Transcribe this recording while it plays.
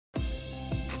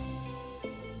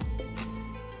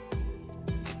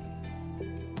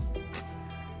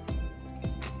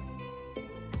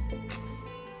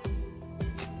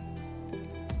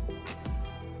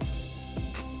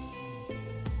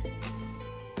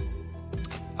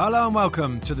Hello and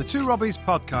welcome to the Two Robbies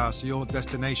podcast, your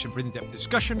destination for in-depth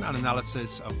discussion and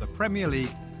analysis of the Premier League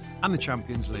and the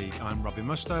Champions League. I'm Robbie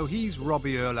Mustoe, he's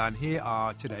Robbie Earle, and here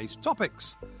are today's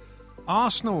topics.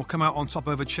 Arsenal come out on top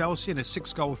over Chelsea in a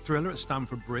 6-goal thriller at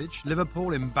Stamford Bridge.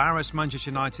 Liverpool embarrass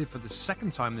Manchester United for the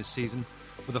second time this season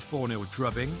with a 4-0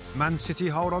 drubbing. Man City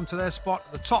hold on to their spot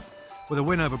at the top with a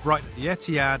win over Brighton at the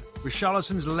Etihad.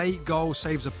 Richarlison's late goal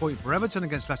saves a point for Everton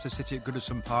against Leicester City at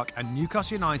Goodison Park, and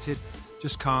Newcastle United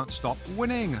just can't stop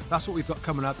winning. That's what we've got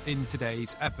coming up in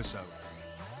today's episode.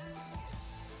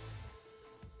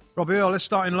 Robbie Earle, let's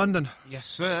start in London. Yes,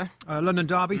 sir. London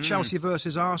derby, Chelsea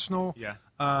versus Arsenal.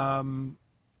 Yeah.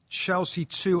 Chelsea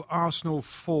 2, Arsenal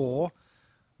 4.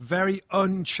 Very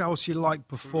un-Chelsea-like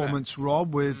performance, Correct.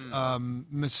 Rob, with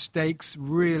mistakes,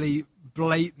 really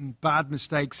blatant bad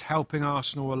mistakes helping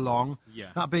Arsenal along. Yeah.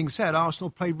 That being said, Arsenal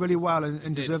played really well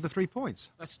and deserved the 3 points.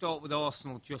 Let's start with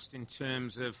Arsenal just in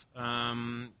terms of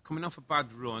coming off a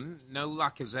bad run. No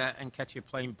Lacazette and Nketiah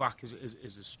playing back as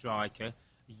a striker.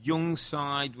 A young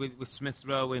side with Smith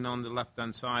Rowe in on the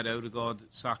left-hand side, Odegaard,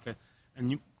 Saka.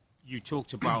 And you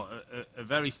talked about a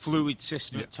very fluid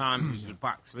system at times. It was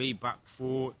back 3, back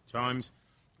 4 at times,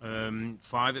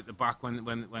 5 at the back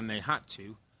when they had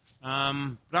to.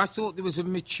 But I thought there was a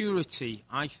maturity.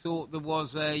 I thought there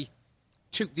was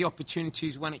took the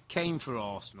opportunities when it came for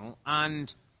Arsenal,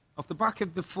 and off the back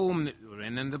of the form that they were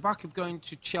in and the back of going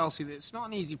to Chelsea, it's not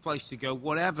an easy place to go,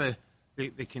 whatever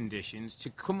the conditions, to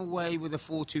come away with a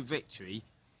 4-2 victory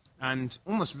and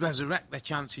almost resurrect their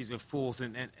chances of fourth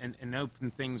and open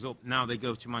things up. Now they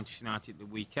go to Manchester United the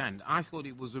weekend. I thought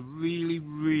it was a really,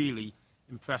 really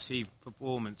impressive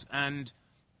performance, and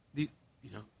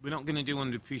we're not going to do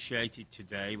underappreciated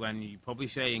today when you probably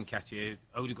say Nketiah,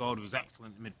 Odegaard was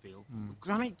excellent in midfield.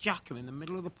 Granit Xhaka in the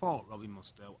middle of the park, Robbie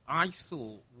Mustoe, I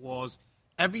thought was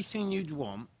everything you'd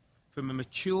want from a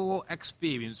mature,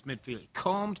 experienced midfield. He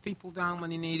calmed people down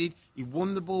when he needed. He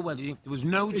won the ball when there was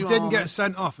no drama. He didn't get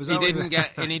sent off. He didn't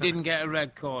get a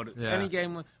red card at any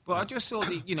game. But I just thought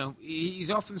that,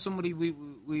 he's often somebody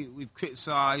we've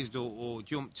criticised or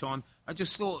jumped on. I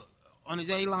just thought, on a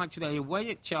day like today, away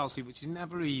at Chelsea, which is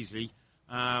never easy,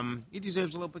 he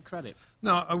deserves a little bit of credit.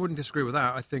 No, I wouldn't disagree with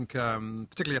that. I think,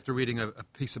 particularly after reading a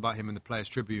piece about him in the Players'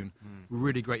 Tribune,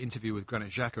 really great interview with Granit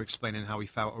Xhaka explaining how he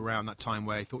felt around that time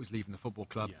where he thought he was leaving the football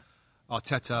club. Yeah.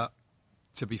 Arteta,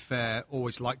 to be fair,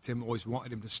 always liked him, always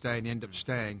wanted him to stay, and he ended up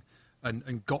staying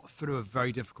and got through a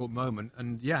very difficult moment.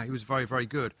 And, yeah, he was very, very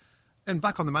good. And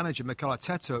back on the manager, Mikel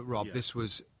Arteta, Rob, this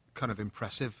was kind of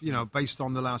impressive. Based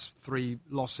on the last 3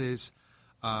 losses,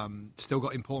 still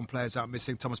got important players out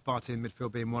missing. Thomas Partey in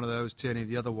midfield being one of those, Tierney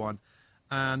the other one.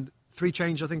 And 3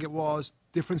 change, I think it was,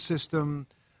 different system,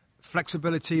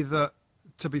 flexibility that,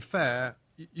 to be fair,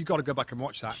 you got to go back and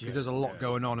watch that because there's a lot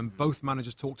going on. And both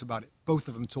managers talked about it. Both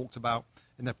of them talked about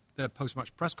in their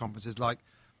post-match press conferences, like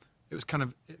it was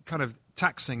kind of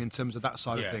taxing in terms of that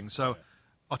side of things. So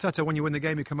Arteta, when you win the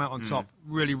game, you come out on top.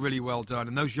 Really, really well done.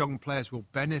 And those young players will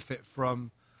benefit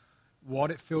from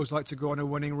what it feels like to go on a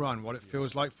winning run, what it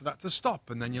feels like for that to stop.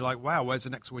 And then you're like, wow, where's the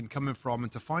next win coming from?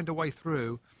 And to find a way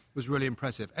through was really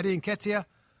impressive. Eddie Nketiah,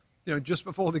 just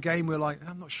before the game, we're like,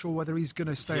 I'm not sure whether he's going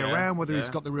to stay around, whether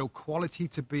he's got the real quality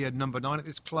to be a number 9 at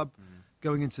this club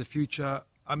going into the future.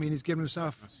 I mean, he's given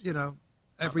himself,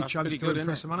 every chance to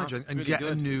impress a manager and get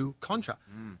a new contract.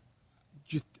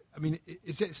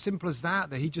 Is it as simple as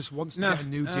that he just wants to get a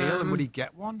new deal, and would he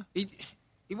get one?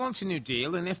 He wants a new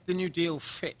deal, and if the new deal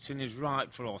fits and is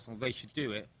right for Arsenal, they should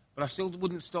do it. But I still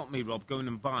wouldn't stop me, Rob, going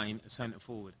and buying a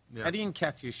centre-forward. Yeah. Eddie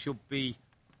Nketiah should be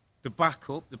the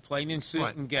backup. They're playing in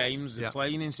certain games, they're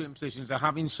playing in certain positions, they're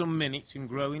having some minutes and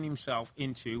growing himself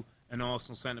into an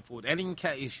Arsenal centre-forward. Eddie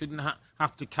Nketiah shouldn't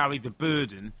have to carry the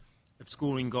burden of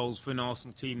scoring goals for an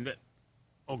Arsenal team that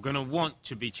are going to want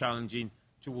to be challenging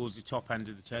towards the top end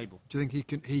of the table. Do you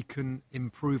think he can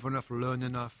improve enough, learn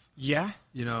enough? Yeah,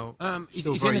 he's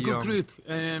in a good group.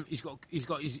 He's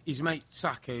got his mate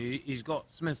Saka. He's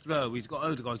got Smith Rowe. He's got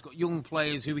Odegaard. He's got young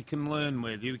players who he can learn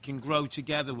with, who he can grow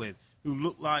together with, who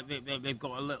look like they've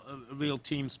got a real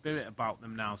team spirit about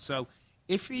them now. So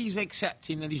if he's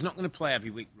accepting that he's not going to play every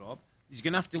week, Rob, he's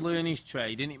going to have to learn his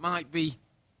trade, and it might be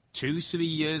 2-3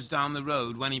 years down the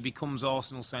road when he becomes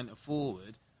Arsenal centre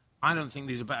forward. I don't think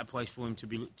there's a better place for him to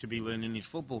be learning his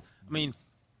football. I mean,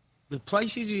 the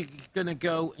places you're going to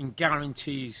go and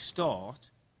guarantee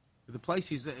start are the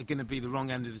places that are going to be the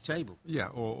wrong end of the table. Yeah,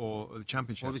 or the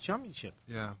Championship. Or the Championship.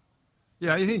 Yeah.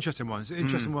 Yeah, it's an interesting one. It's an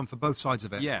interesting one for both sides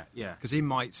of it. Yeah, yeah. Because he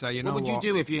might say, what would you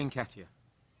do if you're Nketiah?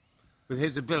 With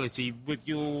his ability, with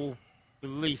your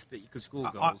belief that you could score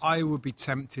goals? I would be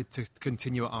tempted to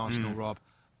continue at Arsenal, Rob.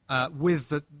 with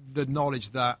the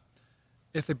knowledge that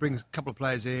if they bring a couple of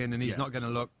players in and he's not going to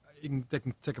look, they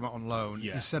can take him out on loan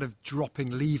instead of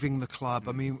leaving the club.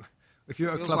 I mean, if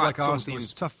you're at a club like Arsenal,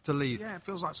 it's tough to leave. Yeah, it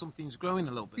feels like something's growing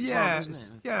a little bit. Yeah,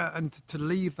 doesn't it? Yeah, and to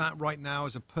leave that right now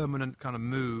as a permanent kind of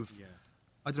move,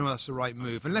 I don't know if that's the right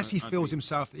move. Unless he feels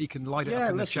himself that he can light it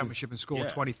up in the Championship and score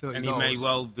 20, 30 and goals. And he may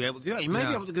well be able to do that. He may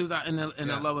be able to do that in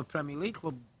a lower Premier League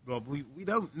club, Rob. We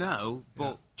don't know,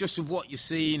 but just of what you're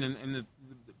seeing and the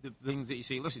things that you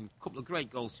see. Listen, a couple of great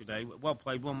goals today. Well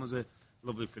played. One was a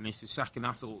lovely finish. The second,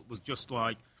 I thought, was just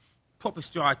like proper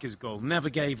striker's goal. Never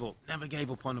gave up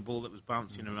on a ball that was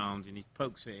bouncing around, and he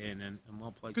pokes it in, and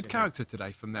well played. Good character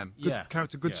today from them. Good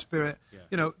character, good spirit. Yeah.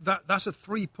 You know, that's a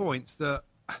 3 points that,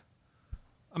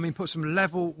 I mean, puts them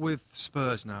level with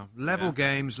Spurs now. Level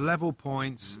games, level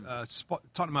points.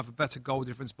 Tottenham have a better goal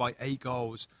difference by 8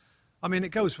 goals. I mean, it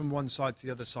goes from one side to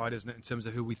the other side, isn't it, in terms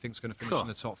of who we think is going to finish in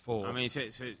the top 4. I mean,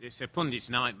 it's a pundit's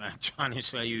nightmare trying to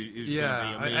say who's going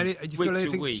to be. I mean,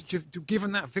 week to week.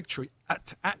 Given that victory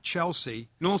at Chelsea...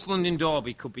 North London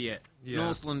Derby could be it. Yeah.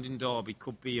 North London Derby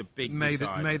could be a big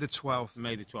decider. May the 12th.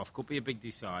 May the 12th could be a big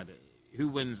decider. Who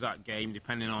wins that game,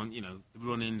 depending on, the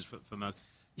run-ins for most.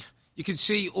 You can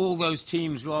see all those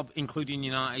teams, Rob, including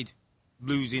United,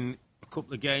 losing a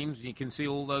couple of games. You can see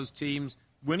all those teams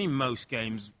winning most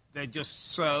games. They're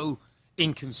just so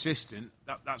inconsistent.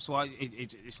 That's why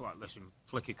it's like, listen,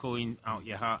 flick a coin out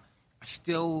your hat. I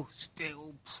still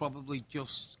probably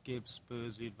just give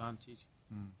Spurs the advantage.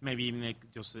 Maybe even they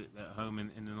just at home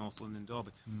in the North London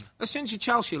Derby. Let's turn to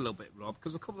Chelsea a little bit, Rob,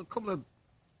 because a couple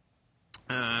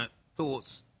of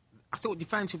thoughts. I thought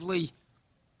defensively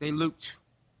they looked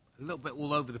a little bit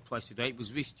all over the place today. It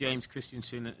was Reece James,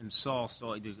 Christensen and Sarr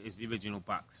started as the original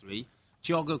back 3.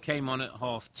 Thiago came on at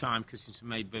half-time. Christensen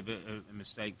made a bit of a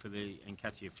mistake for the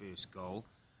Nketiah first goal.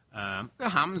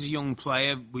 Ham's a young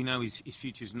player. We know his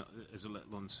future is a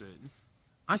little uncertain.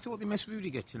 I thought they missed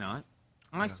Rudiger tonight.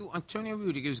 I thought Antonio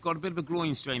Rudiger's got a bit of a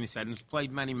groin strain in his head and has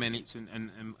played many minutes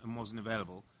and wasn't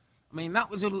available. I mean, that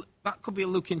could be a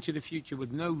look into the future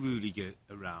with no Rudiger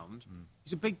around.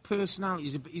 He's a big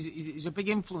personality. He's a big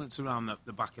influence around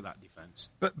the back of that defence.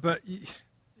 But you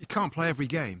can't play every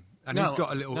game. And he's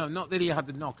got a little... No, not that he had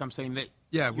the knock. I'm saying that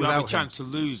you have a chance to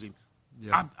lose him.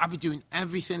 Yeah. I'd be doing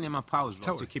everything in my powers,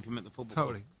 Rob, to keep him at the football club.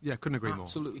 Totally. Yeah, couldn't agree more.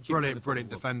 Absolutely.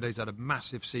 Brilliant defender. He's had a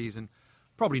massive season.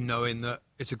 Probably knowing that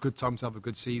it's a good time to have a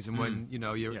good season when, you're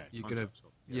going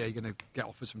to get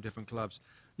off for some different clubs.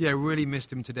 Yeah, really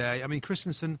missed him today. I mean,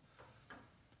 Christensen...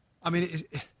 I mean,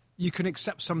 you can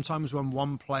accept sometimes when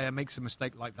one player makes a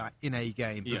mistake like that in a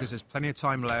game because there's plenty of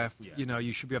time left. Yeah.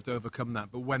 You should be able to overcome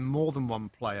that. But when more than one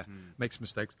player makes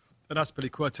mistakes, and that's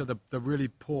Piliqueta, the really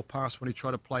poor pass when he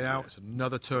tried to play out. It's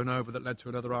another turnover that led to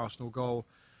another Arsenal goal.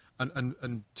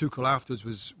 And Tuchel afterwards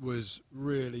was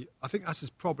really, I think that's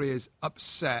probably as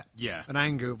upset and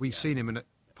anger we've seen him in a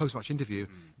post-match interview,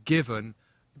 given...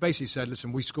 Basically said,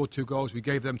 listen, we scored 2 goals, we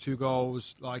gave them 2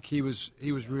 goals. Like, he was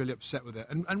really upset with it.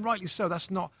 And rightly so. That's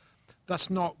not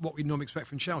what we normally expect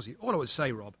from Chelsea. All I would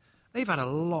say, Rob, they've had a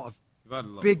lot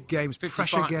of big games,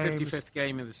 pressure games. 55th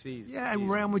game of the season. Yeah, and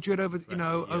Real Madrid over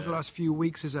the last few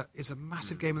weeks is a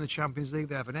massive game in the Champions League.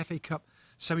 They have an FA Cup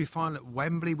semi-final at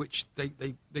Wembley, which they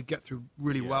get through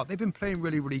really well. They've been playing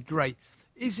really, really great.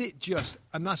 Is it just,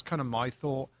 and that's kind of my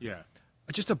thought,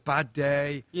 just a bad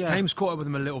day. Game's caught up with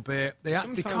them a little bit. They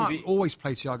can't always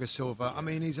play Thiago Silva. I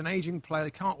mean, he's an aging player.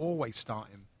 They can't always start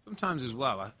him. Sometimes as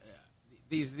well,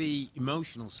 there's the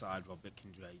emotional side, Rob, that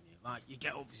can drain you. Like, you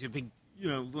get obviously a big,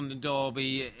 London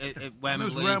Derby at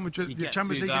Wembley. Real Madrid, the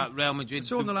Champions League. Real Madrid.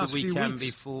 It's all in the last few weekend weeks.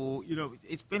 Before.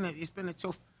 It's been a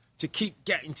tough to keep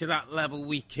getting to that level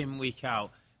week in, week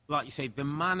out. Like you say, the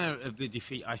manner of the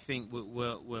defeat, I think,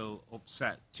 will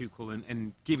upset Tuchel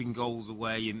and giving goals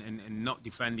away and not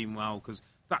defending well, because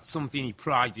that's something he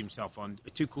prides himself on. A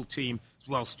Tuchel team is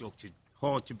well structured,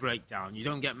 hard to break down. You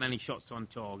don't get many shots on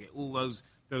target. All those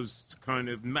kind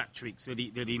of metrics that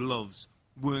he loves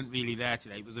weren't really there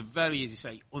today. It was a very, as you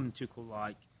say,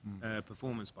 un-Tuchel-like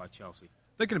performance by Chelsea.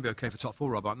 They're going to be okay for top 4,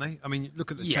 Rob, aren't they? I mean,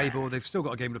 look at the table. They've still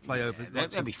got a game to play over.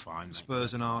 They'll be fine.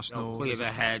 Spurs and Arsenal. They'll clear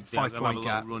their head. 5-point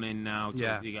gap. Run in now to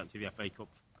get to the FA Cup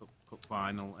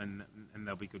final, and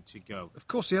they'll be good to go. Of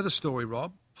course, the other story,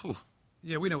 Rob.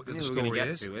 Yeah, we know what the other story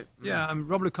is. Yeah, and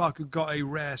Rob Lukaku got a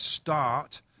rare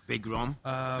start. Big Rom.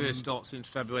 First start since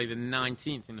February the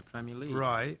 19th in the Premier League.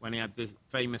 Right. When he had the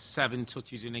famous 7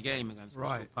 touches in a game against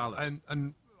Crystal Palace.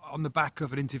 And on the back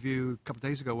of an interview a couple of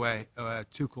days ago where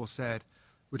Tuchel said,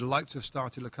 we'd like to have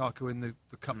started Lukaku in the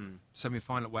Cup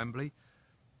semi-final at Wembley,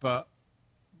 but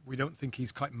we don't think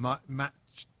he's quite match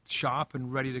sharp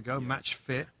and ready to go, match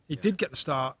fit. He did get the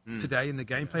start today in the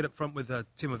game. Played up front with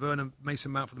Timo Werner.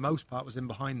 Mason Mount, for the most part, was in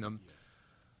behind them.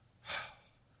 Yeah.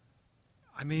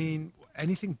 I mean,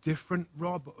 anything different,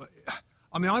 Rob?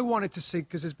 I mean, I wanted to see,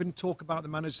 because there's been talk about the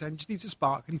manager saying, just needs a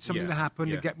spark, needs something to happen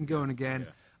to get him going again.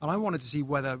 Yeah. And I wanted to see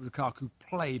whether Lukaku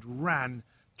played, ran,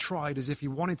 tried as if he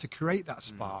wanted to create that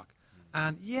spark.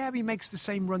 And he makes the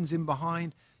same runs in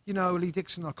behind. You know, Lee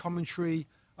Dixon, our commentary,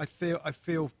 I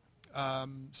feel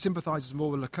sympathises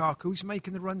more with Lukaku. He's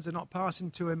making the runs, they're not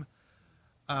passing to him,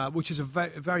 which is a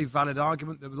very valid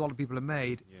argument that a lot of people have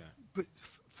made. Yeah. But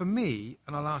for me,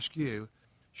 and I'll ask you,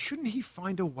 shouldn't he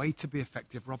find a way to be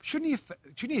effective, Rob? Shouldn't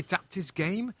he adapt his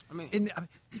game? I mean,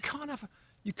 you can't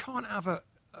have a.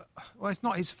 Well, it's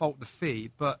not his fault, the fee,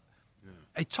 but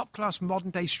a top-class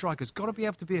modern-day striker's got to be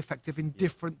able to be effective in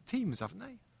different teams, haven't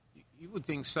they? You would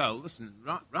think so. Listen,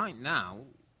 right now,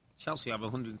 Chelsea have a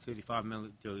 $135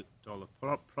 million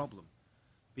problem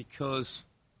because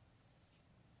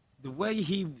the way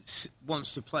he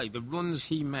wants to play, the runs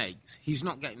he makes, he's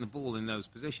not getting the ball in those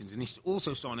positions. And he's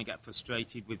also starting to get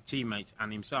frustrated with teammates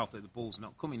and himself that the ball's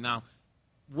not coming. Now,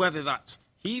 whether that's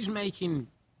he's making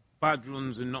bad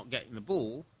runs and not getting the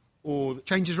ball, or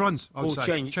change his runs,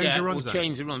 change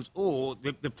the runs, or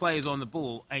the players on the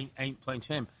ball ain't playing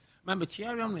to him. Remember,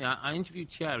 Thierry Henry, I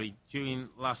interviewed Thierry during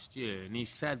last year, and he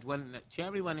said when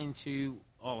Thierry went into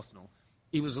Arsenal,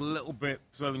 he was a little bit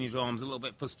throwing his arms, a little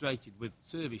bit frustrated with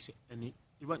service, and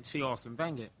he went to see Arsene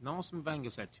Wenger. And Arsene Wenger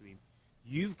said to him,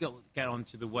 you've got to get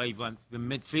onto the wavelength of the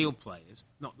midfield players,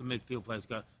 not the midfield players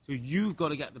go. So you've got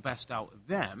to get the best out of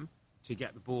them to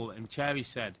get the ball. And Thierry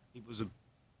said it was a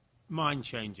mind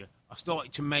changer. I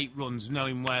started to make runs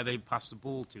knowing where they pass the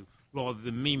ball to, rather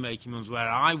than me making runs where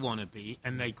I want to be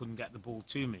and they couldn't get the ball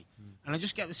to me. And I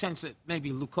just get the sense that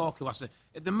maybe Lukaku has to,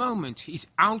 at the moment, he's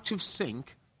out of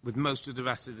sync with most of the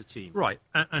rest of the team. Right,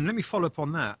 and let me follow up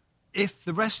on that. If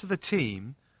the rest of the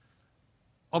team,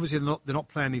 obviously they're not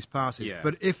playing these passes,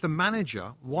 but if the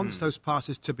manager wants those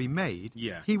passes to be made,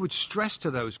 he would stress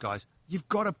to those guys, you've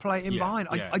got to play in behind.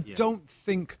 I don't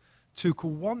think Tuchel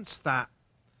wants that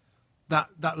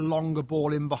longer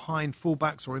ball in behind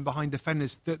fullbacks or in behind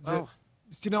defenders. Do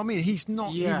you know what I mean? He's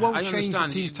not. Yeah, he won't I change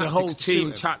understand the whole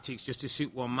team tactics just to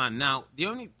suit one man. Now,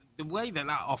 the way that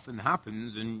often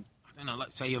happens, and I don't know,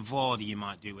 let's say a Vardy you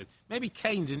might do with. Maybe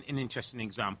Kane's an interesting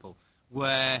example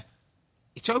where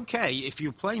it's okay if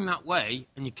you're playing that way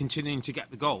and you're continuing to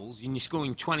get the goals and you're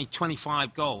scoring 20,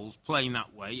 25 goals playing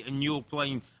that way and you're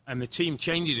playing and the team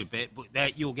changes a bit, but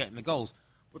you're getting the goals.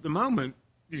 But at the moment,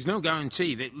 there's no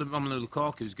guarantee that Romelu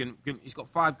Lukaku's he's got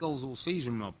 5 goals all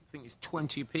season, Rob. I think it's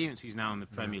 20 appearances now in the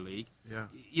Premier League. Yeah.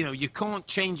 You know, you can't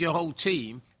change your whole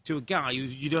team to a guy who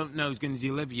you don't know is going to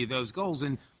deliver you those goals.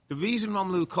 And the reason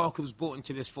Romelu Lukaku was brought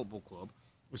into this football club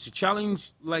was to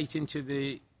challenge late into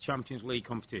the Champions League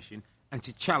competition and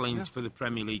to challenge for the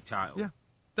Premier League title. Yeah.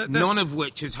 None of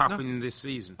which has happened this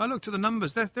season. I looked at the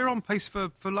numbers. They're on pace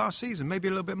for last season, maybe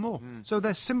a little bit more. So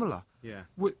they're similar. Yeah.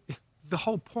 The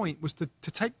whole point was to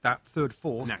take that third,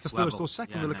 fourth, next to level. First or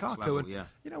second with Lukaku. Level, and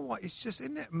you know what? It's just,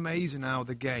 isn't it amazing how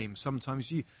the game,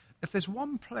 sometimes if there's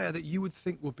one player that you would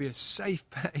think would be a safe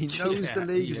bet, he knows the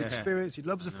league, he's experienced, he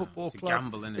loves the football club. It's a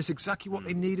gamble, isn't it? It's exactly what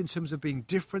they need in terms of being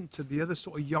different to the other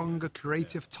sort of younger,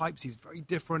 creative types. He's very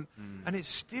different, and it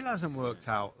still hasn't worked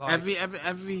out. Like,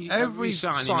 every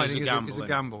signing is a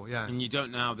gamble, yeah. And you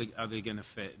don't know how they're going to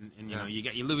fit. And you know, you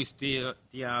get your Luis Diaz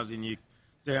and your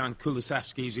Dejan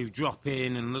Kulusevskis who drop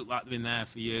in and look like they've been there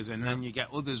for years, and then you get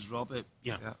others, Robert.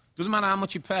 Doesn't matter how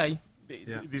much you pay.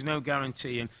 There's no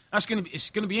guarantee, and it's going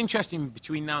to be interesting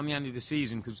between now and the end of the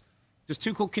season because does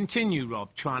Tuchel continue,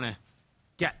 Rob, trying to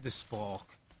get the spark,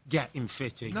 get him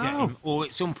fitted, or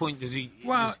at some point does he?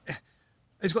 Well,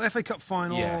 he's got the FA Cup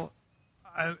final.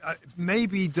 Yeah.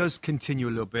 Maybe he does continue a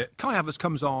little bit. Kai Havertz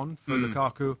comes on for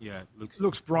Lukaku. Yeah,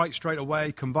 looks bright straight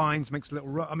away. Combines, makes a little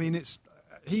run. I mean,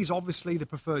 he's obviously the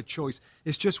preferred choice.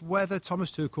 It's just whether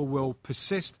Thomas Tuchel will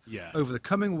persist over the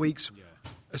coming weeks. Yeah.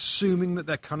 Assuming that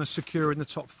they're kind of secure in the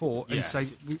top 4 and say,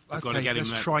 okay,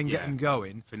 let's try and get him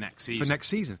going for next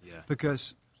season. Yeah.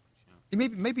 Because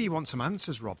maybe he wants some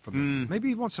answers, Rob, from him. Maybe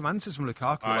he wants some answers from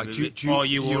Lukaku. Are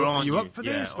you up for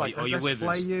this? Are you let's with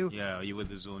play us? you. Yeah, are you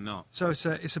with us or not? So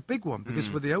it's a big one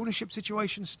because with the ownership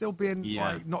situation still being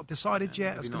not decided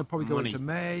yet, it's going to probably go into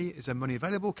May. Is there money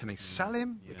available? Can they sell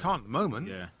him? They can't at the moment.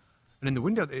 Yeah. And in the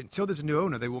window, until there's a new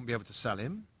owner, they won't be able to sell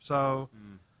him. So,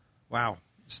 wow.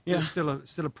 Still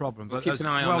a problem. But keep an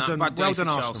eye on that. Bad day for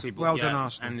Chelsea, well done,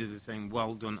 Arsenal. End of the thing.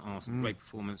 Well done, Arsenal. Great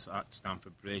performance at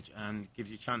Stamford Bridge and gives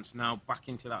you a chance now back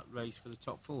into that race for the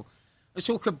top 4. Let's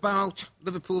talk about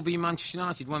Liverpool v Manchester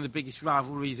United, one of the biggest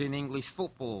rivalries in English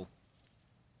football.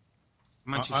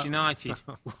 Manchester United,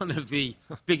 one of the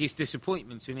biggest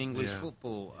disappointments in English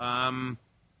football.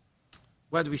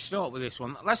 Where do we start with this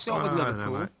one? Let's start with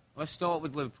Liverpool. Let's start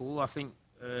with Liverpool. I think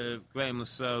Graham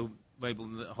Mustoe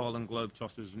labelled the Harlem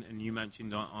Globetrotters, and you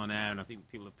mentioned on air, and I think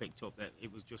people have picked up that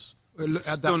it was just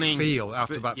stunning. That feel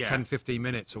after about 10, 15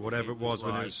 minutes or whatever it was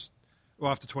when it was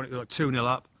after 20, like 2-0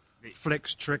 up.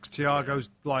 Flicks, tricks, Thiago's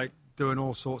like doing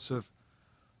all sorts of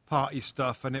party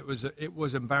stuff, and it was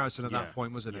embarrassing at that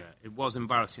point, wasn't it? Yeah, it was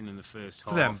embarrassing in the first half.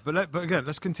 For them, but again,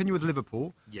 let's continue with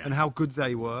Liverpool and how good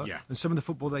they were, and some of the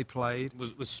football they played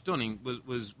was stunning.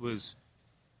 Was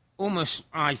almost,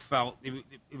 I felt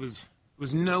it was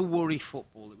no worry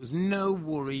football. It was no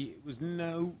worry. It was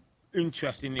no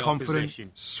interest in the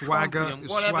opposition. Swagger,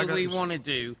 whatever we want to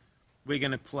do. We're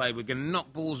going to play. We're going to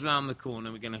knock balls around the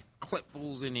corner. We're going to clip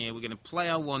balls in here. We're going to play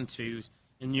our 1-2s,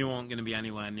 and you aren't going to be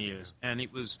anywhere near us. And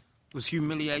it was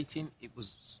humiliating. It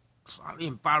was slightly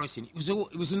embarrassing. It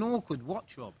was an awkward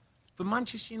watch, Rob, for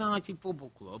Manchester United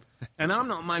Football Club. And I'm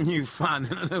not a Man U fan,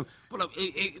 but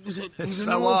it was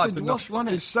an awkward watch, wasn't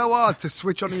it? It's so hard to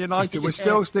switch on to United. We're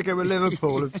still sticking with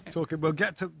Liverpool. We'll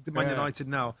get to Man United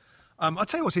now. I'll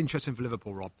tell you what's interesting for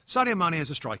Liverpool, Rob. Sadio Mane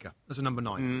as a striker, as a number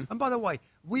 9. And by the way,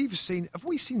 have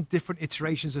we seen different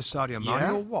iterations of Sadio Mane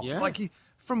or what? Yeah. Like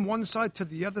from one side to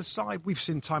the other side, we've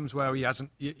seen times where he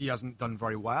hasn't done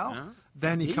very well. Yeah.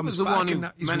 Then he comes was the back one and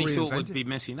who he's many reinvented. thought would be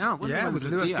missing out. With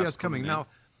Luis Diaz coming now.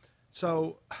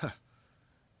 So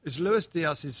is Luis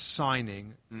Diaz's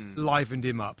signing livened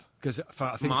him up? Because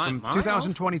I think from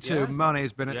 2022, Mane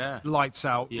has been lights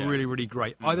out, really, really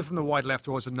great. Either from the wide left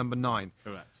or as a number 9.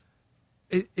 Correct.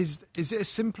 Is it as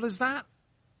simple as that?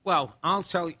 Well, I'll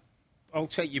take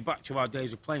you back to our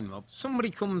days of playing, Rob. Somebody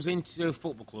comes into a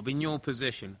football club in your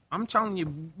position. I'm telling you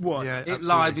what, it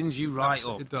livens you right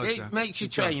up. It does, It makes you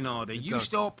train harder. You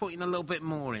start putting a little bit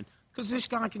more in. Because this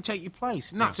guy can take your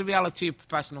place. And that's the reality of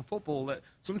professional football that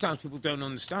sometimes people don't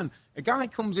understand. A guy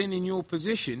comes in your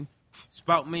position, it's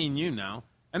about me and you now,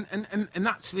 and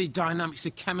that's the dynamics,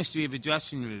 the chemistry of the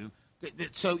dressing room.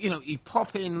 So, you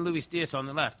pop in Luis Diaz on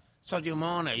the left, Sadio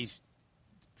Mane's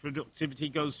productivity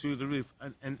goes through the roof.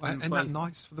 And that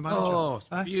nice for the manager? Oh, it's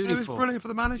beautiful. It was brilliant for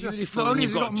the manager. Beautiful. Not only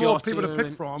has he got more people to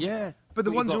pick from, but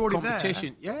the ones who are already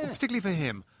there. Yeah. Well, particularly for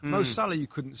him. Mo Salah you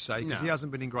couldn't say because he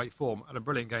hasn't been in great form. Had a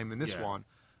brilliant game in this one.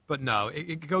 But no,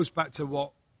 it goes back to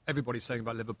what everybody's saying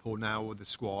about Liverpool now with the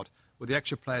squad. With the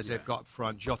extra players they've got up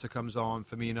front, Jota comes on,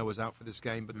 Firmino was out for this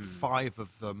game, but 5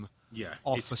 of them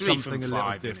offer something a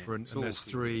little different. And there's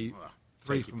 3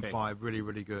 from 5, really,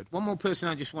 really good. One more person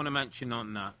I just want to mention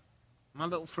on that. My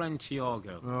little friend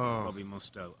Thiago, Robbie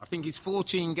Mustoe. I think it's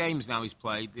 14 games now he's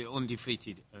played. They're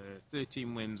undefeated,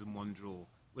 13 wins and 1 draw.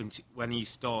 When he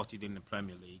started in the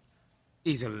Premier League,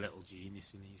 he's a little genius,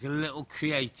 isn't he? He's a little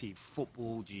creative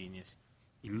football genius.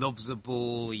 He loves the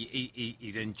ball.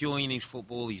 He's enjoying his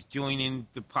football. He's joining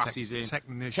the passes in.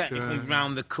 Technically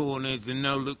round the corners, the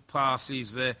no-look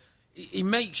passes. He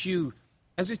makes you,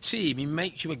 as a team, he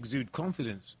makes you exude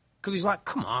confidence. Because he's like,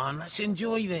 come on, let's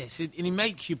enjoy this. And he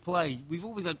makes you play. We've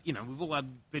always had, we've all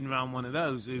been around one of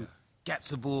those who gets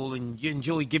the ball and you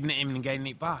enjoy giving it him and getting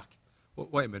it back. Well,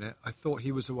 wait a minute. I thought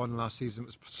he was the one last season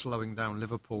that was slowing down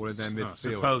Liverpool in their midfield.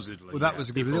 Supposedly. Well, that was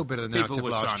a little bit of the narrative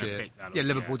last year.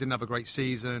 Liverpool didn't have a great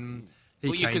season.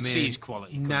 But you could see his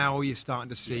quality. Now you're starting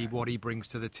to see what he brings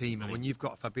to the team. And when you've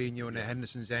got Fabinho and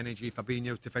Henderson's energy,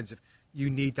 Fabinho's defensive, you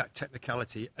need that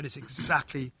technicality. And it's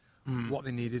exactly what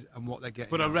they needed and what they're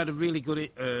getting. But I read a really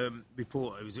good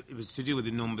report. It was to do with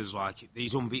the numbers, like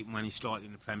he's unbeaten when he started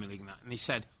in the Premier League and that. And he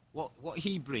said what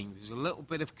he brings is a little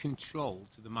bit of control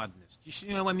to the madness.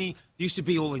 When he used to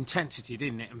be all intensity,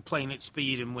 didn't it, and playing at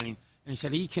speed and winning. And he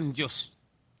said he can just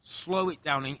slow it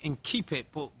down and keep it.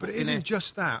 But it isn't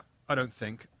just that. I don't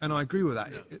think, and I agree with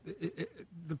that. No.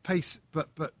 The pace, but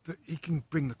he can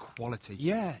bring the quality.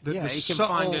 He can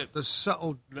find the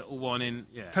subtle little one in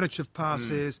penetrative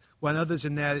passes when others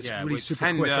in there. It's really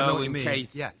super quick. I know what you mean.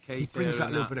 He brings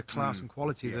that little bit of class and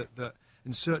quality that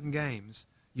in certain games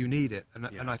you need it,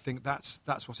 and I think that's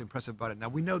what's impressive about it. Now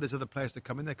we know there's other players that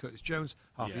come in there: Curtis Jones,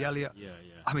 Harvey Elliott.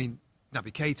 I mean,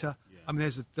 Naby Keita. I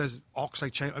mean, there's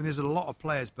Oxlade. I mean, there's a lot of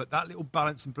players, but that little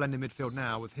balance and blend in midfield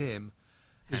now with him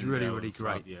is really, really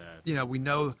great. We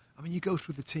know. I mean, you go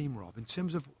through the team, Rob, in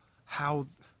terms of how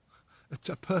it's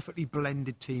a perfectly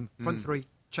blended team. Front 3,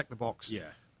 check the box.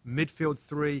 Midfield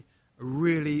 3, a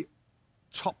really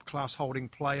top-class holding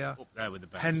player. Up there with the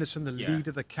best. Henderson, the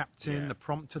leader, the captain, the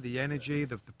prompter, the energy,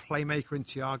 the playmaker in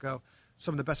Thiago.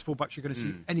 some of the best fullbacks you're going to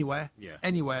see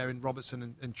anywhere in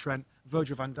Robertson and Trent.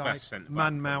 Virgil van Dijk,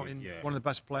 man mountain, one of the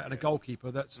best players, and a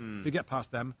goalkeeper that's, if you get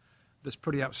past them, that's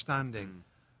pretty outstanding.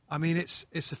 I mean, it's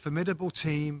a formidable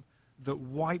team that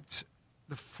wiped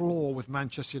the floor with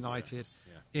Manchester United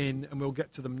and we'll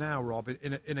get to them now, Rob,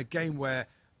 in a game where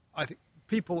I think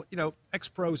people,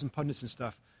 ex-pros and pundits and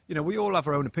stuff, we all have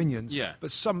our own opinions,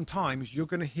 but sometimes you're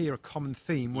going to hear a common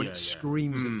theme when it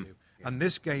screams at you. And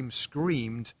this game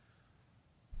screamed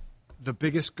the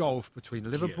biggest gulf between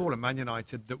Liverpool and Man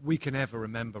United that we can ever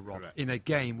remember, Rob, in a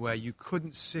game where you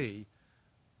couldn't see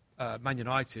Man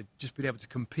United just being able to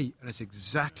compete, and it's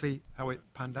exactly how it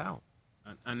panned out.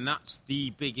 And that's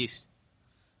the biggest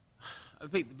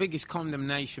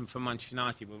condemnation for Manchester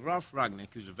United. Well, Ralph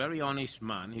Rangnick, who's a very honest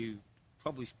man, who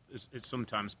probably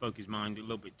sometimes spoke his mind a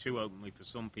little bit too openly for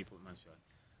some people at Manchester United,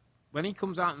 when he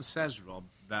comes out and says, Rob,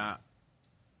 that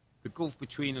the gulf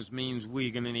between us means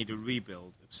we're going to need a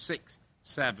rebuild of 6,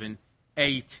 7,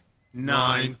 8,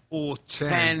 9 or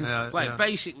 10 players,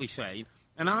 basically saying.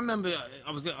 And I remember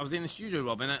I was in the studio,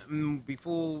 Rob, and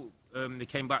before they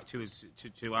came back to us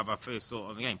to have our first thought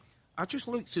on the game, I just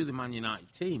looked through the Man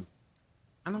United team,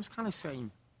 and I was kind of saying,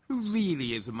 who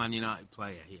really is a Man United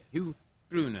player here? Who?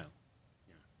 Bruno.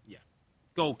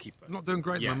 Goalkeeper. Not doing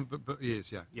great, but he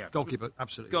is, Goalkeeper,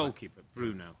 absolutely. Goalkeeper,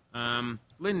 Bruno.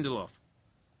 Lindelof.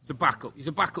 He's a backup. He's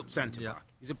a backup centre-back.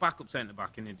 He's a backup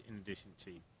centre-back in addition to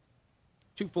team.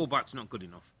 2 full-backs, not good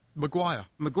enough. Maguire,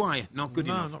 not good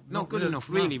enough. Not good enough,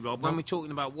 really, Rob. When we're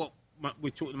talking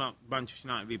about Manchester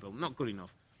United rebuild, not good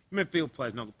enough. Midfield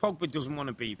players, not good. Pogba doesn't want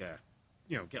to be there.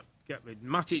 Get rid.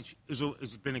 Matic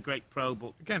has been a great pro,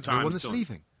 but again, the one that's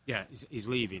leaving. Yeah, he's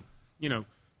leaving.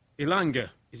 Elanga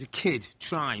is a kid.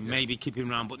 Maybe keep him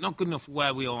around, but not good enough for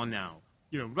where we are now.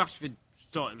 Rashford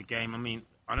started the game. I mean,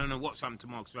 I don't know what's happened to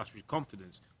Marcus Rashford's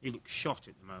confidence. He looks shot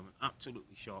at the moment,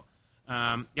 absolutely shot. You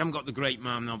haven't got the great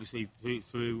man, obviously,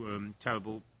 through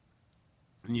terrible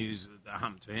news that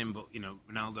happened to him, but,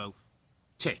 Ronaldo,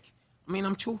 tick. I mean,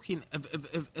 I'm talking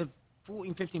of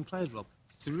 14, 15 players, Rob.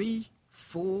 3,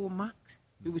 4 max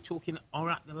who we're talking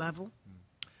are at the level.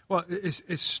 Well,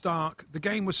 it's stark. The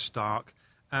game was stark,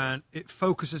 and it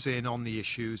focuses in on the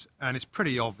issues, and it's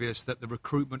pretty obvious that the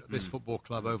recruitment of this football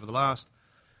club over the last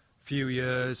few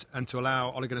years, and to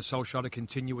allow Ole Gunnar Solskjaer to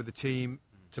continue with the team,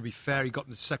 to be fair, he got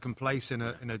into second place in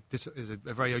a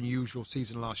very unusual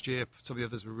season last year. Some of the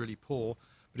others were really poor,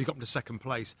 but he got into second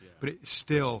place. Yeah. But it's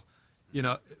still,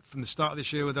 from the start of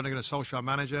this year with Ole Gunnar Solskjaer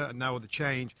manager, and now with the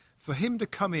change, for him to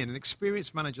come in, an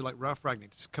experienced manager like Ralph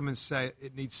Rangnick, to come and say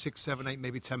it needs 6, 7, 8,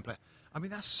 maybe 10 players. I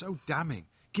mean, that's so damning.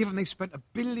 Given they spent $1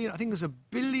 billion, I think there's $1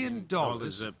 billion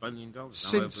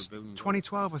since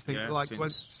 2012, I think, when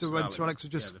Sir Alex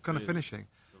was just kind of finishing,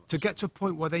 to get to a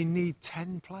point where they need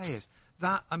 10 players.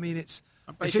 That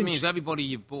basically means everybody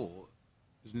you've bought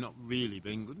has not really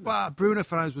been good enough. Well, Bruno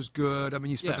Fernandes was good. I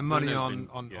mean, you spent the money on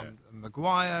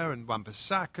Maguire and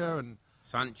Wan-Bissaka and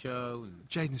Sancho and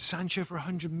Jadon Sancho for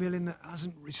 $100 million. That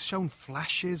hasn't shown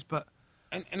flashes, but.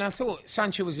 And I thought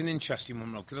Sancho was an interesting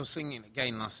one, Rob, because I was thinking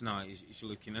again last night as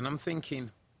you're looking, and I'm thinking,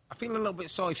 I feel a little bit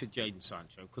sorry for Jadon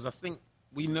Sancho, because I think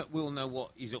we'll know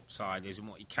what his upside is and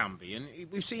what he can be, and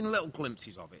we've seen little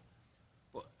glimpses of it.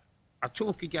 But I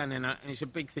talk again, and it's a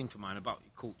big thing for mine, about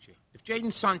culture. If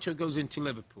Jadon Sancho goes into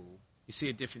Liverpool, you see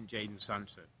a different Jadon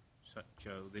Sancho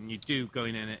than you do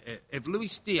going in. If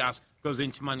Luis Diaz goes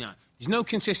into Man United, there's no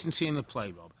consistency in the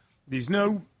play, Rob. There's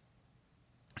no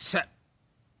set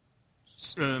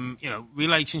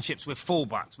relationships with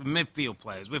fullbacks, with midfield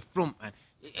players, with frontmen.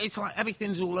 It's like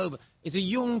everything's all over. It's a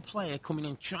young player coming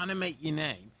in, trying to make your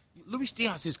name. Luis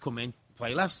Diaz has come in,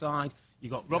 play left side. You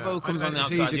got Robbo comes on the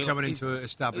outside. It's easy coming into an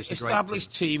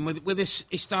established team with this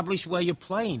established way you're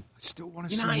playing. I still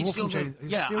want to see more from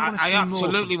Jadon. I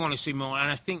absolutely want to see more,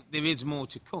 and I think there is more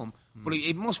to come. But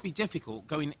it must be difficult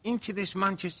going into this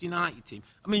Manchester United team.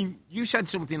 I mean, you said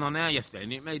something on air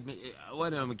yesterday, and I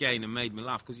went home again and made me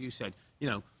laugh, because you said,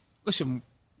 listen,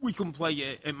 we couldn't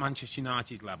play at Manchester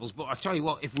United's levels, but I tell you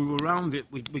what, if we were around it,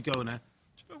 we'd go in there.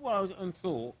 Do you know what I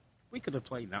thought? We could have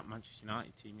played that Manchester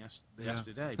United team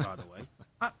yesterday, by the way.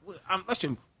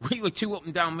 Listen, we were 2 up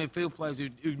and down midfield players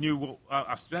who knew what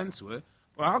our strengths were.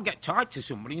 Well, I'll get tied to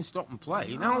somebody and stop and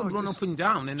play. Now I'll run up and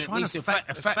down and at least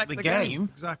affect the game.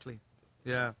 Exactly.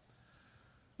 Yeah.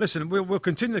 Listen, we'll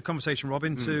continue the conversation, Rob,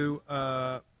 into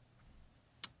Arsenal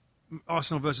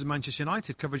versus Manchester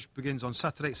United. Coverage begins on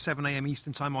Saturday at 7 a.m.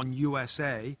 Eastern Time on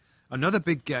USA. Another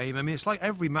big game. I mean, it's like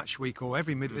every match week or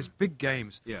every it's big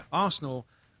games. Yeah. Arsenal.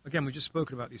 Again, we've just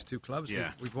spoken about these two clubs.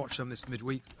 Yeah. We've watched them this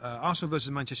midweek. Arsenal versus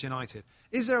Manchester United.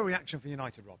 Is there a reaction for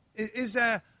United, Rob? Is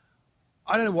there...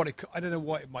 I don't know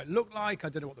what it might look like. I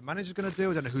don't know what the manager's going to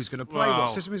do. I don't know who's going to play,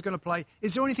 what system he's going to play.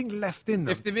 Is there anything left in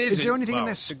them? If there is there anything in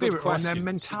their spirit or in their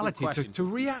mentality to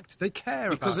react? They care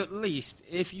because about it. At least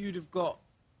if you'd have got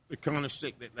the kind of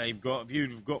stick that they've got, if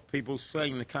you'd have got people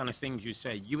saying the kind of things you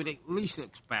say, you would at least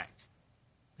expect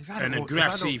an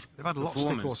aggressive They've had a lot of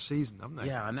stick all season, haven't they?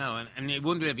 Yeah, I know. And you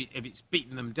wonder if it's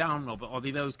beating them down, Robert, or are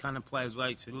they those kind of players where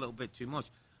it's a little bit too much?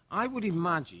 I would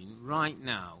imagine right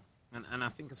now, and I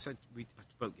think I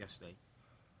spoke yesterday,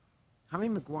 Harry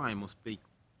Maguire must be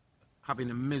having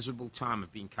a miserable time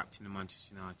of being captain of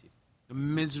Manchester United. A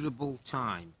miserable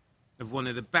time of one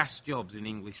of the best jobs in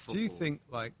English football. Do you think,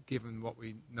 like, given what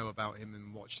we know about him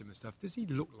and watched him and stuff, does he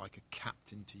look like a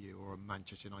captain to you or a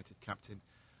Manchester United captain?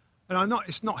 And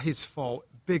it's not his fault.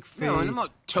 Big fee. No, and I'm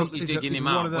not totally digging him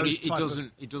out, but he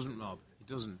doesn't, Rob. He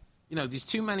doesn't. You know, there's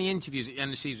too many interviews at the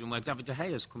end of the season where David De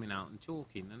Gea's coming out and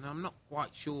talking, and I'm not quite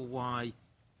sure why.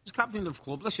 As captain of the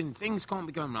club, listen, things can't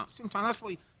be going right. Sometimes that's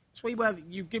why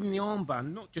you give him the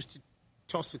armband, not just to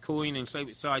toss the coin and say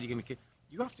which side you're going to kick.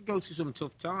 You have to go through some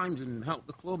tough times and help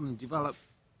the club and develop.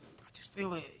 I just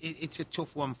feel it's a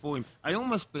tough one for him. I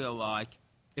almost feel like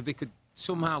if they could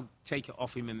somehow take it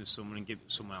off him in the summer and give it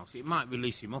to someone else, it might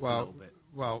release him up a little bit.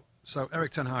 Well, so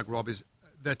Erik ten Hag, Rob,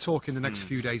 they're talking the next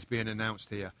few days being announced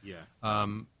here. Yeah.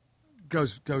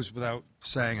 Goes without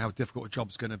saying how difficult a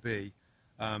job's going to be.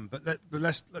 But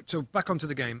let's so back onto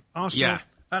the game. Arsenal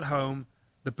at home,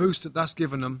 the boost that's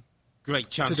given them. Great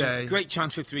chance today. Great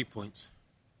chance for 3 points.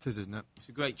 It is, isn't it? It's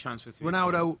a great chance for 3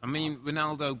 Ronaldo, points. I mean,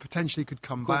 Ronaldo potentially could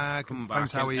come back.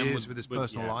 Depends how he is with his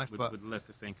personal life. But would live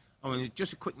to think. I mean,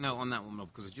 just a quick note on that one, Rob,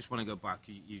 because I just want to go back.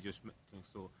 You just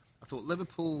thought. I thought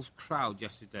Liverpool's crowd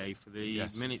yesterday for the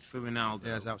minutes for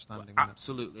Ronaldo is outstanding.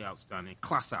 Absolutely outstanding.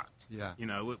 Class act. Yeah. You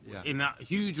know, in that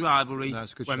huge rivalry,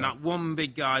 when that one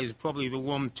big guy is probably the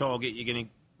one target you're going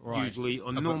to usually,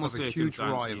 on normal circumstances. A huge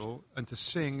rival, and to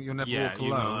sing You'll Never Walk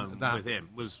Alone with him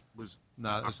was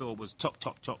I thought was top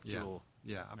draw.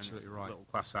 Yeah, absolutely right. Little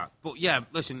class act. But yeah,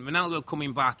 listen, Ronaldo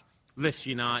coming back lifts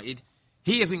United.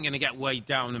 He isn't going to get weighed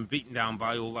down and beaten down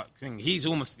by all that thing. He's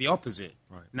almost the opposite.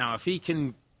 Right. Now, if he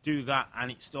can do that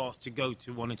and it starts to go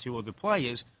to one or two other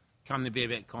players, can there be a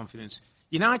bit of confidence?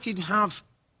 United have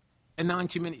a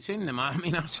 90 minutes in them. I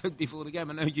mean, I said before the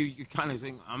game, I know you kind of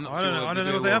think, I'm not sure. I don't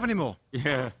know if they have anymore.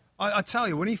 Yeah. I tell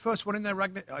you, when he first went in there,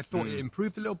 Ragnick, I thought it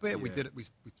improved a little bit. Yeah. We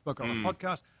spoke on the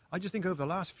podcast. I just think over the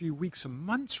last few weeks and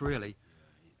months, really,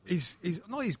 he's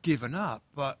given up,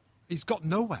 but he's got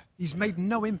nowhere. He's made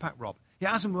no impact, Rob. It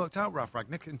hasn't worked out, Ralph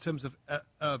Ragnick, in terms of interim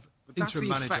manager. That's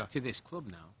the effect of this club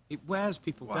now. It wears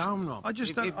people down, Rob. I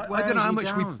don't know how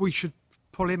much we should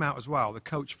pull him out as well, the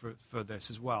coach for this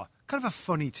as well. Kind of a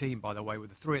funny team, by the way, with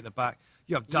the three at the back.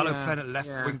 You have Dalot Penn at left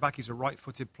wing back. He's a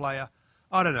right-footed player.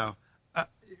 I don't know.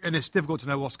 And it's difficult to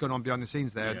know what's going on behind the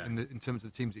scenes there in terms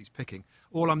of the teams that he's picking.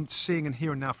 All I'm seeing and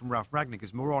hearing now from Ralph Ragnick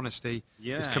is more honesty.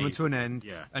 It's coming to an end,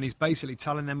 and he's basically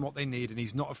telling them what they need, and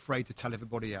he's not afraid to tell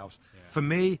everybody else. Yeah. For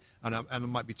me, and I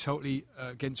might be totally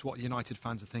against what United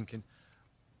fans are thinking,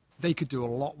 they could do a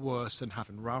lot worse than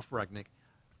having Ralph Ragnick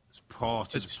as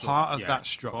part of that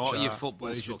structure. Part of your football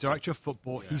He's structure. your director of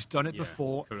football. He's done it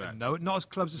before. Correct. No, not as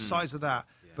clubs the size of that.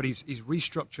 But he's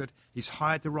restructured. He's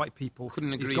hired the right people.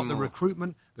 Couldn't agree He's got more. the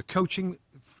recruitment, the coaching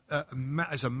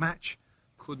as a match.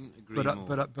 Couldn't agree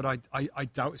more. But I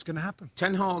doubt it's going to happen.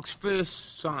 Ten Hag's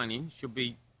first signing should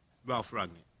be Ralph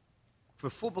Ragnick. For a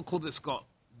football club that's got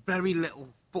very little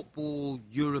football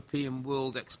European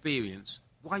world experience,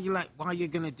 why are you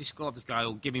going to discard this guy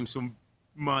or give him some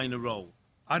minor role?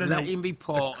 I don't know. Let him be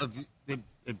part of the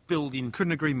building.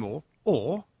 Couldn't agree more.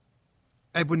 Or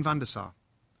Edwin van der Sar.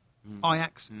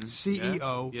 Ajax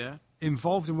CEO,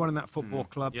 involved in running that football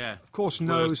club. Yeah. Of course,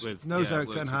 knows Erik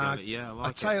ten Hag.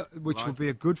 I tell you, which would be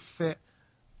a good fit.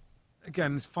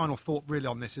 Again, this final thought really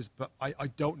on this is, but I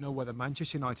don't know whether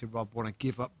Manchester United, Rob, want to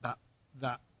give up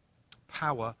that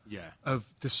power of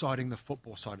deciding the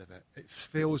football side of it. It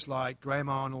feels like Graham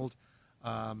Arnold,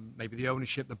 maybe the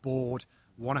ownership, the board,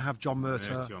 want to have John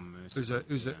Murtough,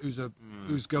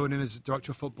 who's going in as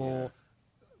director of football.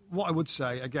 What I would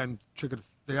say, again,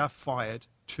 they have fired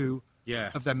two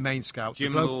of their main scouts.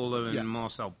 Jim Lawler and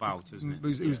Marcel Bout, isn't it?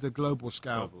 Who's the global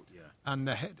scout and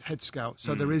the head scout.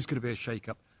 So there is going to be a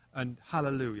shake-up. And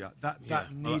hallelujah,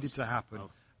 that needed to happen.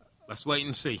 Let's wait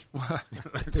and see.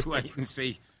 Let's wait and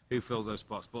see who fills those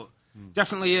spots. But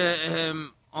definitely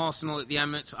Arsenal at the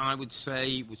Emirates, I would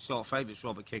say, would start favourites,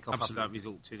 Robert, kick off after that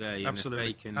result today.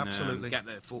 Absolutely. And if they can get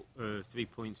their 3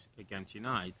 points against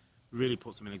United, really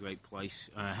puts them in a great place.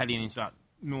 Heading into that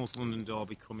North London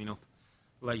derby coming up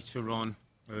later on,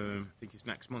 I think it's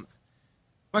next month.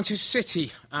 Manchester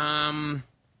City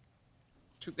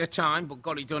took their time, but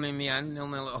got it done in the end.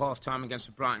 0-0 at half-time against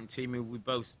the Brighton team, who we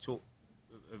both have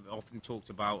often talked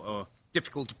about, are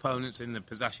difficult opponents in the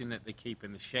possession that they keep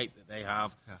and the shape that they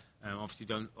have. Yeah. Obviously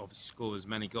don't score as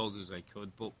many goals as they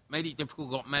could, but made it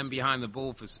difficult, got men behind the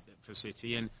ball for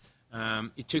City. And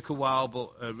it took a while,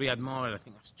 but Riyad Mahrez, I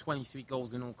think that's 23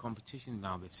 goals in all competitions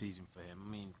now this season for him. I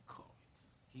mean, God,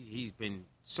 he's been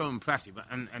so impressive,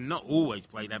 and not always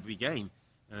played every game.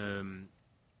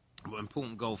 But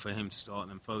important goal for him to start,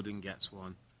 and then Foden gets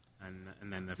one, and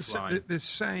then they're flying.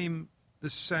 The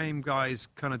same guys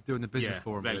kind of doing the business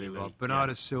for him, really, Rob.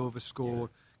 Bernardo Silva scored.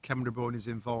 Kevin De Bruyne is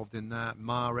involved in that.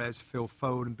 Mahrez, Phil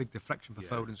Foden, big deflection for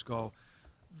Foden's goal.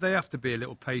 They have to be a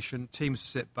little patient. Teams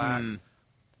sit back.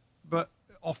 But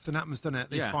often happens, doesn't it?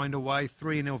 They find a way.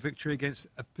 3-0 victory against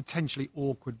a potentially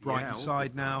awkward Brighton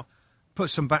side now.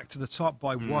 Puts them back to the top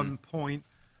by 1 point.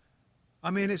 I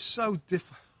mean, it's so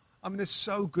different. I mean, they're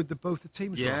so good that both the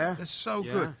teams are. They're so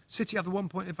good. City have the 1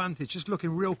 point advantage. Just looking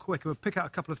real quick, and we'll pick out a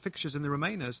couple of fixtures in the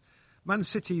remainers. Man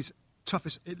City's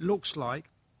toughest, it looks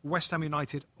like, West Ham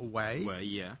United away.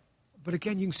 But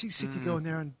again, you can see City going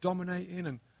there and dominating,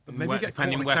 and but maybe get caught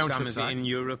on a West Ham is counter-attack. in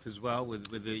Europe as well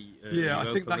with the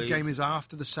I think that game is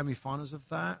after the semi-finals of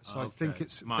that, so I think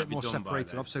it's a bit more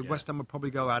separated off. So West Ham will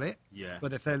probably go at it.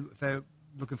 But if they're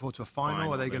looking forward to a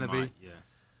final, are they going to be?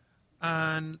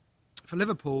 And for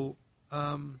Liverpool,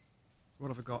 what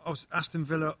have I got? Oh, Aston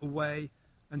Villa away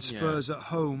and Spurs at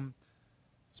home.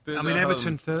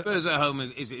 Everton. Spurs at home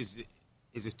is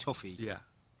a toughie. Yeah.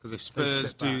 Because if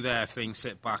Spurs do their thing,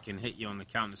 sit back and hit you on the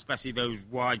counter, especially those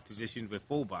wide positions with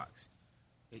fullbacks,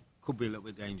 it could be a little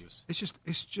bit dangerous.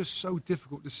 It's just so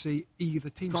difficult to see either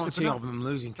team. Can't see of them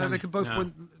losing. They could both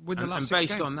win the last 6 games. And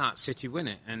based on that, City win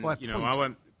it. And I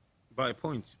went by a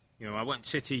point. I went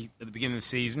City at the beginning of the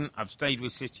season. I've stayed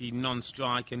with City,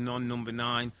 non-striker, non-number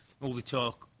 9. All the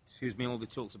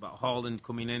talks about Haaland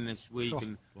coming in this week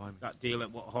and that deal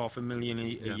at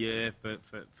 $500,000 a year for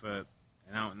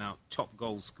an out-and-out top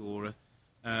goal scorer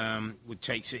would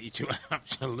take City to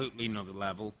absolutely another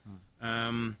level.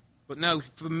 But no,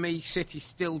 for me, City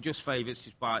still just favourites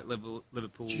despite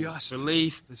Liverpool's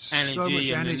belief,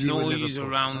 energy, and the noise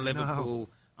around Liverpool.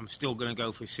 I'm still going to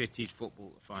go for City's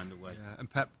football to find a way. Yeah, and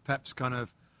Pep's kind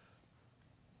of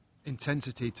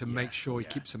intensity to make sure he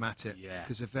keeps them at it.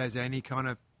 Because if there's any kind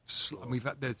of...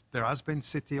 there has been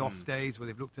City off days where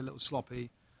they've looked a little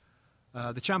sloppy.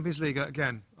 The Champions League,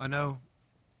 again, I know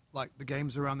like the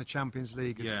games around the Champions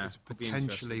League is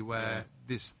potentially where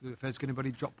if there's going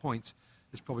to drop points,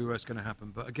 it's probably where it's going to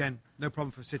happen. But again, no problem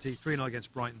for City. 3-0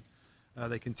 against Brighton.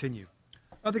 They continue.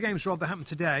 Other games, Rob, that happened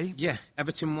today. Yeah,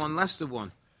 Everton won, Leicester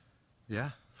won.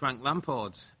 Yeah. Frank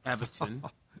Lampard's Everton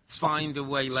find a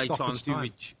way late on through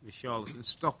Richarlison.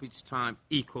 Stoppage time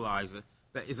equaliser.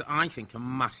 That is, I think, a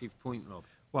massive point, Rob.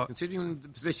 Well, considering the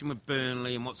position with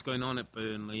Burnley and what's going on at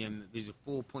Burnley, and there's a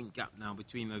 4-point gap now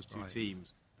between those two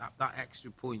teams, that extra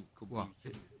point could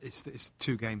be... It's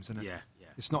 2 games, isn't it? Yeah.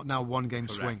 It's not now 1-game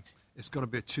swing. It's got to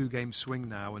be a 2-game swing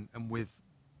now, and with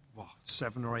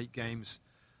 7 or 8 games...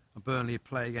 Burnley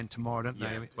play again tomorrow, don't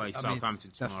they? Play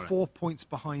Southampton tomorrow. They're 4 points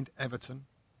behind Everton,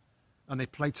 and they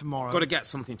play tomorrow. Got to get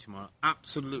something tomorrow.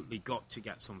 Absolutely got to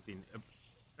get something.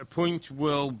 A point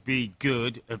will be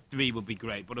good. A 3 will be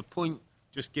great. But a point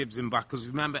just gives them back. Because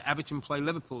remember, Everton play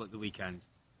Liverpool at the weekend.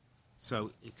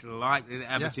 So it's likely that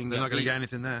Everton... they're not going to get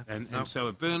anything there. And so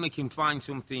if Burnley can find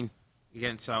something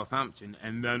against Southampton,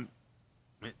 and then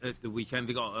at the weekend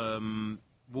they got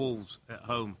Wolves at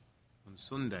home on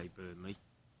Sunday, Burnley...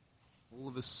 all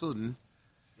of a sudden,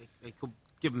 they could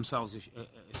give themselves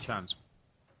a chance.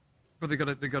 But they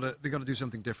got to do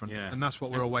something different, and that's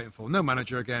what we're all waiting for. No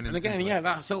manager again. And again,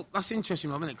 that's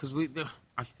interesting, isn't it? Because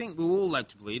I think we were all led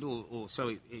to believe, or so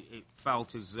it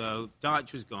felt as though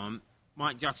Dyche was gone,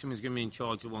 Mike Jackson was going to be in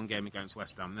charge of 1 game against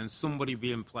West Ham, and then somebody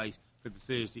be in place for the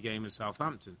Thursday game at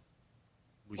Southampton.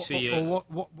 So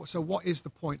what is the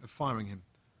point of firing him?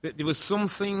 There was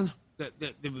something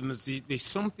there's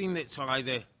something that's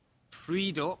either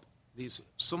freed up. There's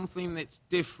something that's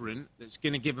different that's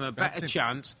going to give them a better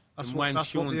chance. That's what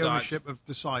the ownership have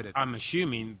decided. I'm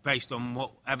assuming based on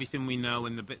everything we know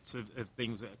and the bits of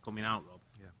things that are coming out, Rob.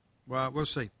 Yeah. Well, we'll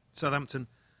see. Southampton,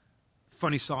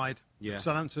 funny side. Yeah. If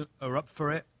Southampton are up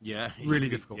for it. Yeah. Really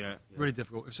difficult. Really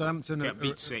difficult. If Southampton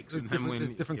beat 6 and then win.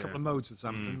 There's different couple of modes with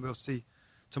Southampton. We'll see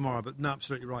tomorrow. But no,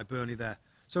 absolutely right. Burnley there.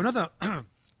 So another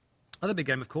big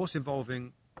game, of course,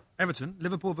 involving Everton,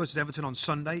 Liverpool versus Everton on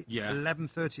Sunday,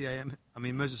 11:30 a.m. I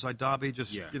mean, Merseyside derby,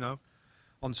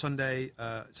 on Sunday.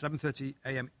 It's 11:30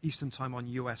 a.m. Eastern time on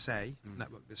USA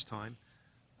Network this time.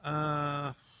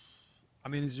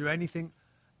 mean, is there anything?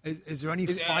 Is there any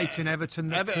fight in Everton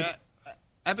that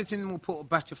Everton will put a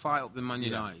better fight up than Man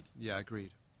United. Yeah,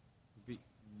 agreed.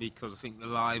 Because I think they're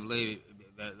lively,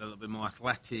 they're a little bit more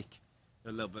athletic,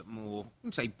 they're a little bit more, I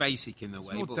wouldn't say basic in the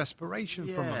way. More but desperation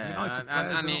from them. United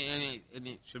players. And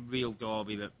it's a real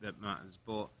derby that matters.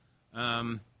 But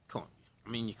you can't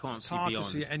see beyond. It's hard to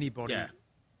see anybody. Yeah.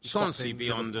 You can't see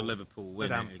beyond the Liverpool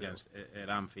win at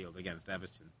Anfield against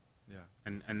Everton. Yeah.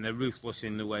 And they're ruthless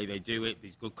in the way they do it.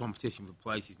 There's good competition for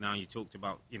places now. You talked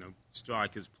about,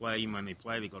 strikers playing. When they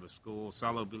play, they've got to score.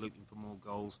 Salah will be looking for more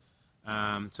goals.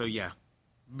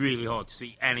 Really hard to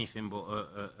see anything but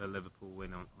a Liverpool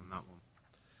win on that one.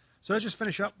 So let's just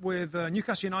finish up with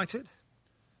Newcastle United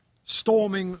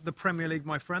storming the Premier League,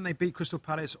 my friend. They beat Crystal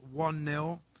Palace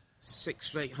 1-0. 6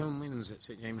 straight home wins at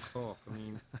St James Park. I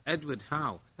mean, Edward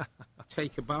Howe,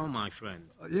 take a bow, my friend.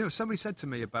 Somebody said to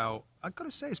me I've got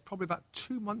to say, it's probably about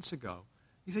 2 months ago.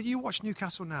 He said, you watch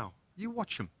Newcastle now. You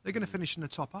watch them. They're going to finish in the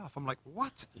top half. I'm like,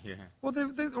 what? Yeah. Well,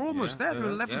 they're almost there. They're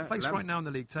 11th place right now in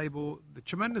the league table. The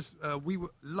tremendous. We were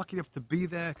lucky enough to be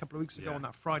there a couple of weeks ago on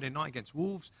that Friday night against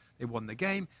Wolves. They won the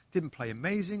game. Didn't play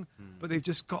amazing, but they've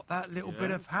just got that little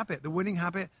bit of habit, the winning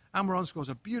habit. Almiron scores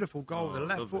a beautiful goal with the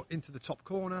left foot into the top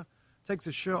corner. Takes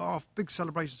his shirt off. Big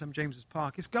celebration at St James's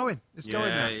Park. It's going. It's going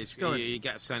there. It's going. You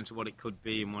get a sense of what it could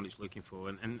be and what it's looking for.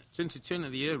 And since the turn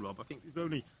of the year, Rob, I think there's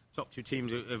only top 2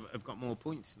 teams who have got more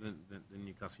points than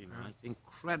Newcastle United.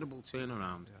 Incredible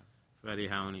turnaround for Eddie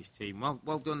Howe and his team.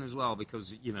 Well done as well,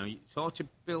 because it's hard to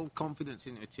build confidence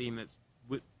into a team that's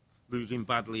losing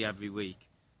badly every week,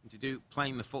 and to do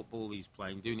playing the football he's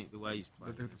playing, doing it the way he's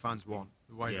playing. The fans want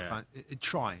the way the fans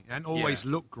trying and always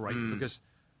look great because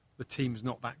the team's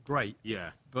not that great.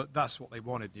 Yeah, but that's what they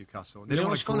wanted, Newcastle. They don't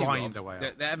want to grind their way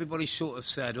out. Everybody sort of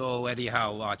said, "Oh, Eddie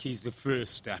Howe, like he's the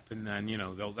first step, and then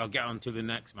they'll get on to the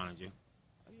next manager."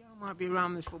 Eddie Howe might be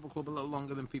around this football club a little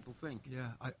longer than people think. Yeah,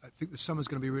 I think the summer's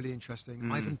going to be really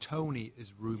interesting. Ivan Toney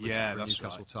is rumoured for a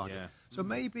Newcastle target, so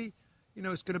maybe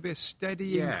it's going to be a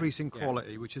steady increase in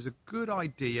quality, which is a good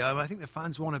idea. I think the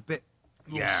fans want a bit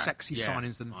more sexy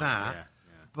signings than that. Yeah.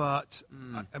 But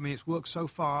I mean, it's worked so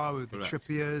far with the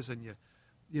Trippiers and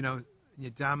your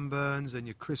Dan Burns and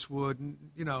your Chris Wood, and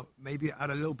maybe add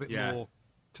a little bit more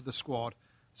to the squad.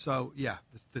 So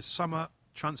the summer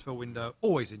transfer window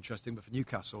always interesting, but for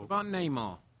Newcastle, what about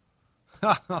Neymar?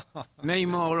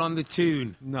 Neymar on the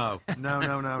tune. No.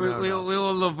 We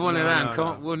all love one of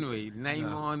them, wouldn't we?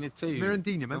 Neymar on the tune.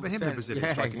 Mirandinha, remember him in Brazil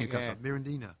striking Newcastle?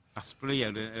 Mirandinha.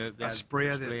 Asprilla,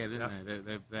 didn't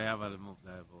they? They have had him up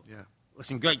there, but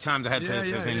listen, great times ahead for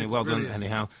England. Well done,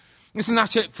 anyhow. Listen,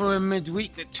 that's it for a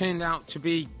midweek that turned out to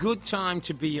be good time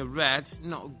to be a Red,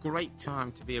 not a great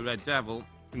time to be a Red Devil.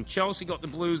 And Chelsea got the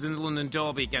Blues in the London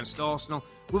Derby against Arsenal.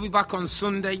 We'll be back on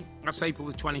Sunday, that's April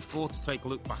the 24th, to take a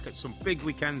look back at some big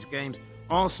weekend's games.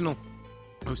 Arsenal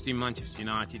hosting Manchester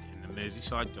United in the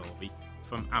Merseyside Derby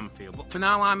from Anfield. But for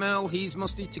now, I'm Earle, he's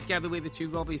Mustoe, together with the 2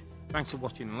 Robbies. Thanks for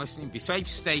watching and listening. Be safe,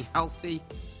 stay healthy.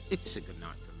 It's a good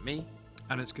night from me.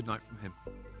 And it's good night from him.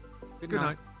 Good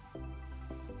night.